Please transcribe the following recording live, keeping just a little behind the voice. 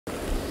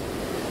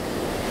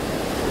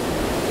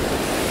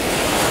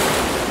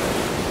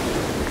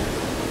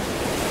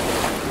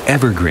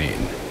Evergreen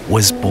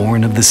was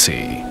born of the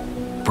sea.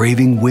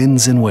 Braving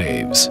winds and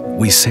waves,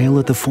 we sail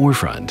at the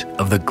forefront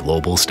of the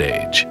global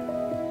stage.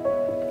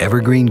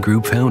 Evergreen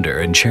Group founder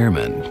and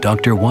chairman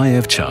Dr.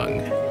 Y.F. Chung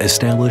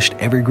established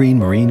Evergreen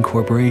Marine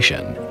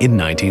Corporation in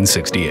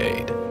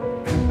 1968.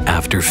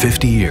 After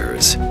 50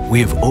 years, we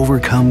have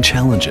overcome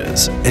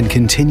challenges and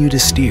continue to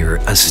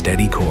steer a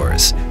steady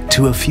course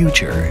to a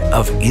future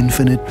of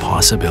infinite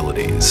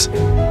possibilities.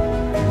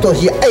 都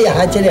是爱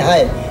海这个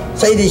海，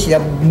所以就是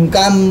唔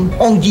敢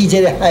放弃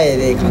这个海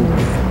的工作。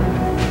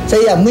所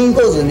以每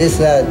个人的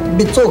时候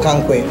要做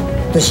工作，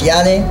就是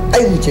安尼，爱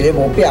有一个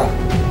目标。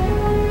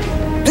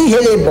对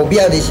迄个目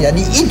标的时候，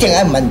你一定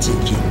要慢进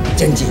去，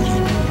前进去。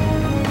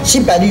失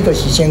败率就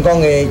是成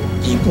功的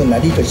基本啊，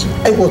你就是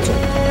爱我做。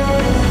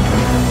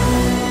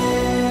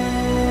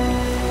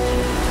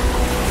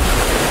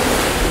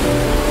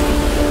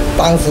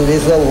当时的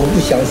时候，我不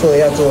想说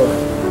要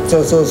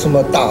做什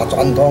么大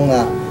传统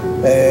啊。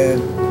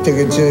 这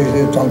个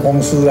船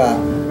公司啦，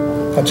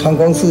船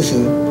公司是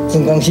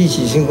船公司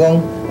是想讲，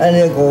安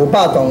尼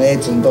500吨的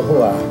船都好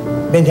啊，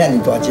免遐尼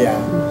大只。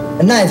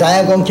哪会知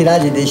影讲其他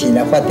一个是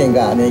来发展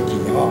到安尼去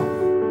吼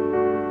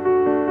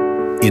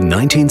？In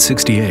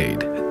 1968,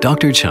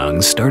 Dr.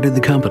 Chung started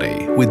the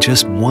company with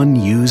just one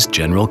used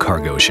general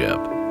cargo ship.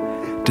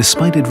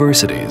 Despite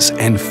adversities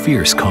and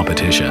fierce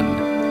competition,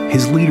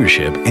 his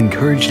leadership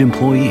encouraged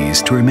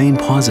employees to remain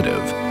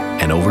positive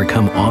and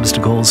overcome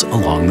obstacles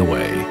along the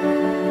way.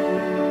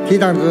 迄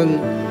当阵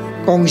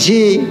公司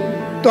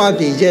住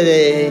伫这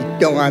个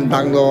中安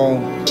东路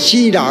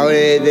4楼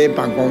的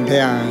办公厅，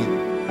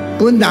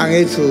本人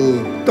的厝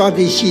住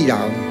伫4楼，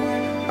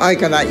啊，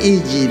敢若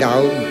1、2楼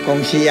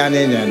公司安尼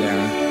尔，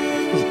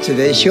一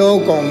个小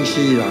公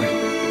司啦。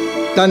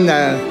咱若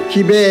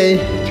去买一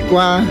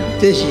寡，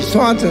这是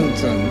山庄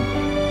庄，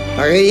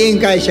大家应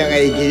该上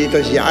会记，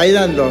就是爱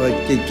咱路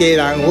一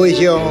家人互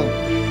相，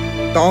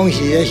当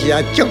时的是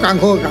啊，足艰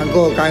苦，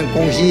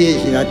公司的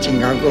是啊，真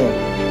艰苦。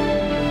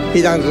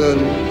 迄当阵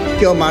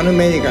叫马路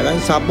美尼甲咱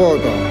沙布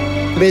的，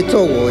要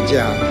做我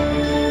家。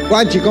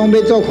我是讲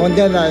要做空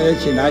调啦，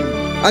是咱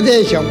啊，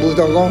这上部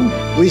就讲，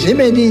为什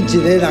么你一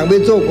个人要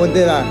做空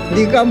调啦？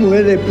你敢有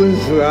迄个本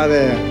事啊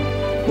咧？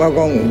我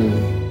讲有。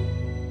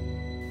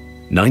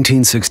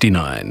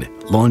1969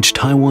 launched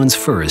Taiwan's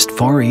first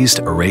Far East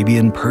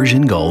Arabian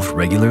Persian Gulf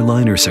regular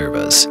liner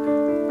service.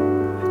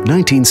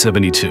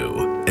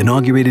 1972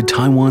 inaugurated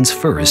Taiwan's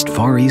first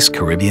Far East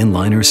Caribbean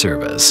liner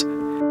service.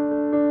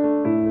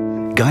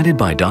 Guided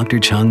by Dr.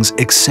 Chung's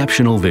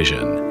exceptional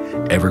vision,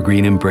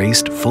 Evergreen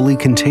embraced fully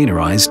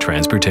containerized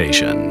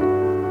transportation.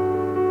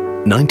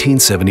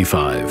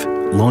 1975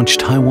 launched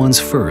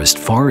Taiwan's first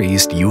Far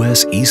East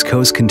U.S. East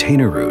Coast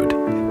container route,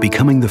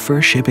 becoming the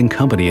first shipping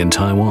company in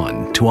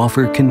Taiwan to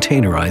offer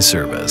containerized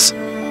service.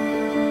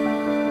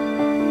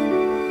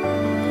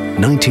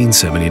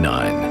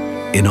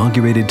 1979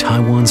 inaugurated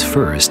Taiwan's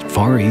first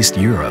Far East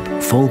Europe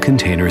full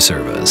container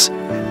service,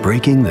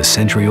 breaking the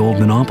century-old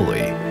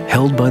monopoly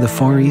held by the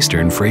Far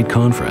Eastern Freight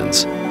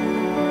Conference.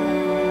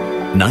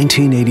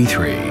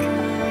 1983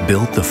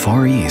 built the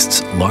Far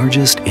East's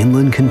largest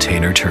inland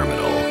container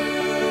terminal.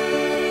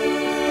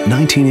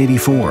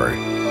 1984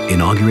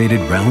 inaugurated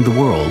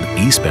round-the-world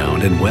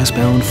eastbound and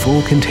westbound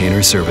full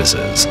container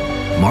services,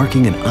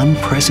 marking an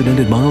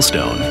unprecedented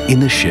milestone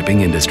in the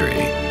shipping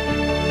industry.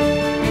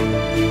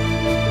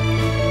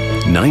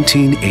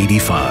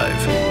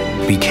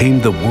 1985 became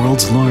the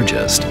world's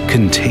largest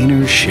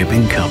container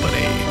shipping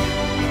company.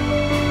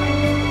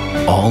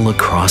 All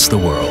across the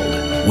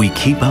world, we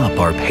keep up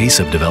our pace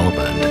of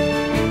development.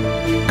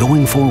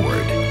 Going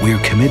forward, we are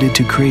committed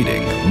to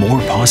creating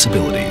more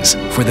possibilities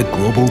for the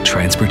global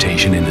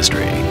transportation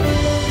industry.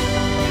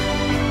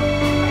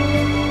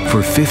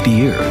 For 50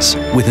 years,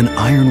 with an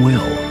iron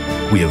will,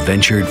 we have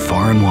ventured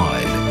far and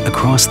wide,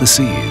 across the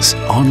seas,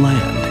 on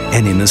land,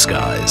 and in the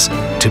skies,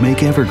 to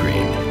make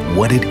Evergreen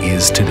what it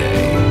is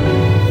today.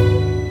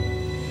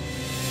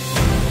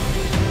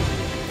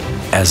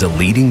 As a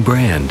leading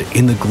brand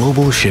in the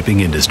global shipping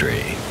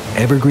industry,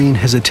 Evergreen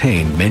has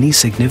attained many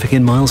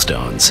significant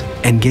milestones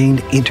and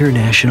gained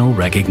international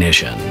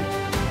recognition.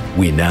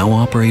 We now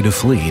operate a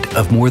fleet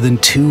of more than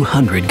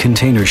 200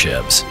 container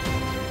ships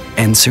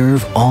and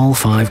serve all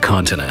 5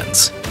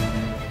 continents.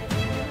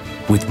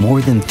 With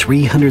more than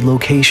 300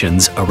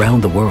 locations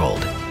around the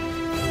world,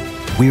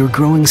 we are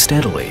growing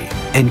steadily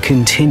and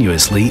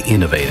continuously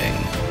innovating.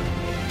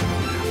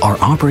 Our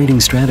operating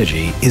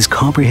strategy is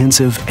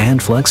comprehensive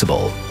and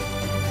flexible,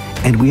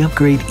 and we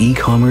upgrade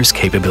e-commerce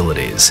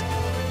capabilities,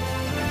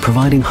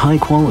 providing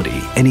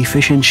high-quality and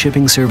efficient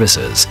shipping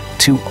services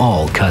to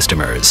all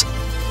customers.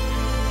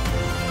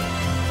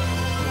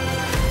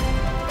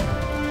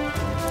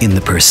 In the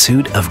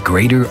pursuit of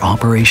greater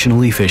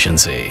operational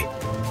efficiency,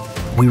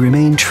 we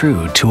remain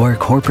true to our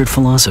corporate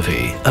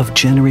philosophy of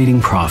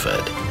generating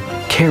profit,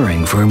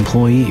 caring for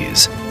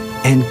employees,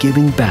 and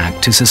giving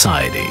back to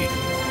society.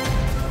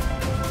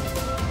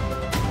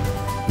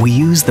 We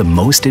use the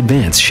most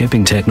advanced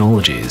shipping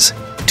technologies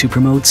to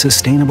promote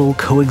sustainable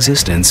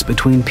coexistence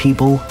between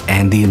people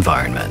and the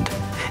environment,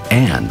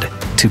 and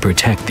to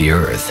protect the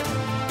Earth.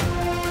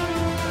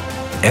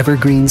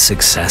 Evergreen's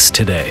success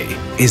today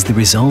is the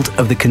result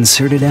of the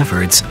concerted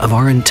efforts of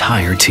our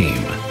entire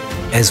team,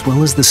 as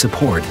well as the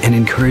support and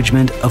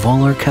encouragement of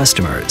all our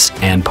customers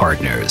and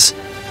partners.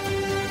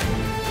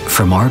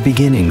 From our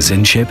beginnings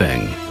in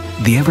shipping,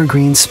 the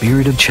Evergreen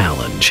spirit of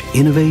challenge,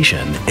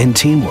 innovation, and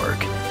teamwork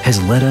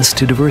has led us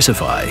to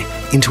diversify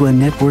into a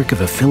network of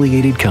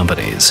affiliated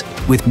companies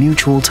with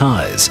mutual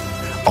ties,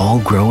 all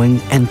growing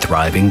and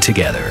thriving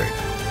together.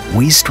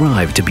 We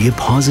strive to be a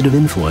positive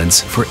influence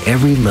for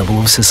every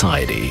level of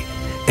society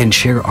and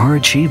share our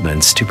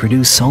achievements to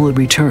produce solid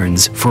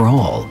returns for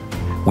all.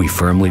 We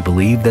firmly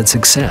believe that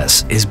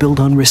success is built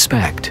on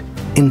respect,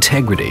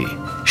 integrity,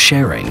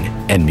 sharing,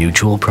 and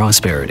mutual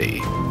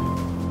prosperity.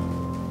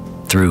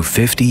 Through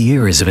 50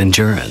 years of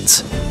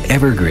endurance,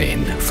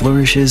 Evergreen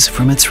flourishes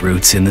from its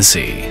roots in the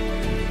sea.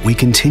 We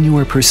continue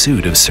our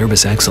pursuit of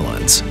service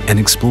excellence and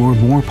explore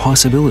more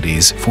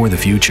possibilities for the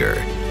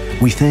future.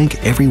 We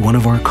thank every one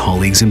of our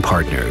colleagues and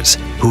partners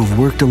who have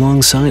worked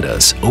alongside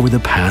us over the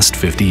past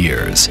 50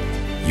 years.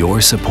 Your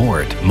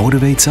support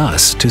motivates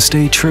us to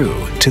stay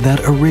true to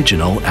that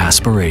original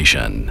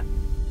aspiration.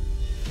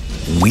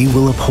 We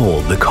will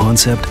uphold the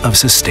concept of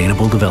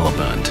sustainable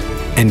development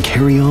and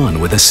carry on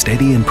with a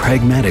steady and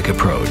pragmatic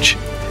approach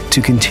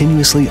to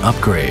continuously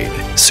upgrade,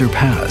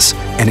 surpass,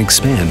 and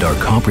expand our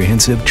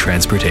comprehensive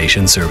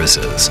transportation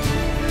services,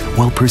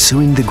 while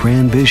pursuing the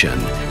grand vision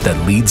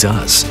that leads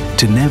us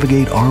to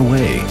navigate our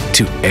way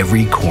to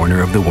every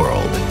corner of the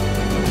world.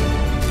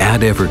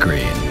 At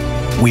Evergreen,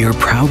 we are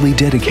proudly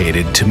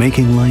dedicated to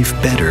making life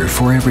better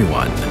for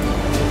everyone.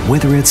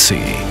 Whether at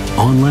sea,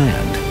 on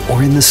land,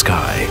 or in the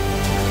sky,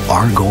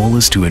 our goal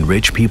is to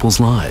enrich people's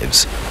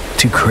lives,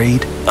 to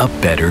create a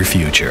better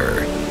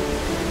future.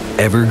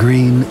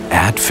 Evergreen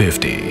at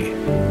 50.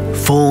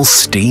 Full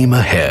steam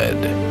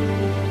ahead.